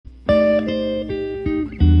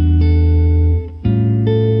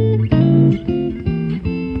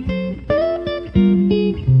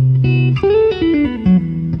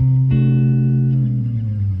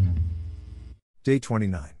Day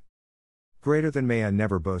 29. Greater than may I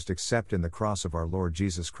never boast except in the cross of our Lord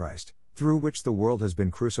Jesus Christ, through which the world has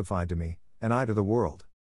been crucified to me, and I to the world.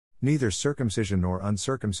 Neither circumcision nor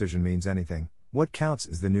uncircumcision means anything, what counts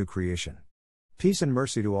is the new creation. Peace and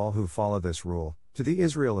mercy to all who follow this rule, to the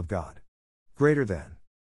Israel of God. Greater than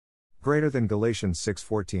Galatians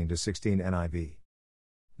 6:14-16 NIV.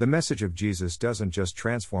 The message of Jesus doesn't just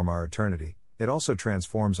transform our eternity, it also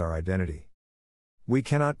transforms our identity. We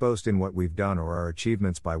cannot boast in what we've done or our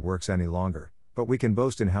achievements by works any longer, but we can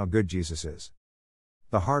boast in how good Jesus is.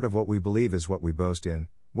 The heart of what we believe is what we boast in,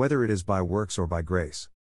 whether it is by works or by grace.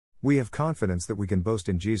 We have confidence that we can boast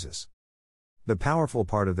in Jesus. The powerful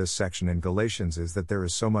part of this section in Galatians is that there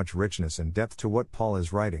is so much richness and depth to what Paul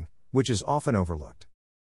is writing, which is often overlooked.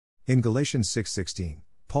 In Galatians 6:16,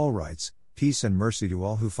 Paul writes, "Peace and mercy to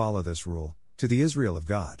all who follow this rule, to the Israel of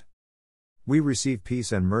God." We receive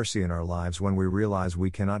peace and mercy in our lives when we realize we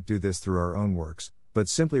cannot do this through our own works, but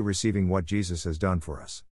simply receiving what Jesus has done for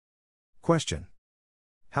us. Question: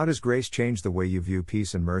 how does grace change the way you view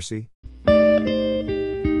peace and mercy?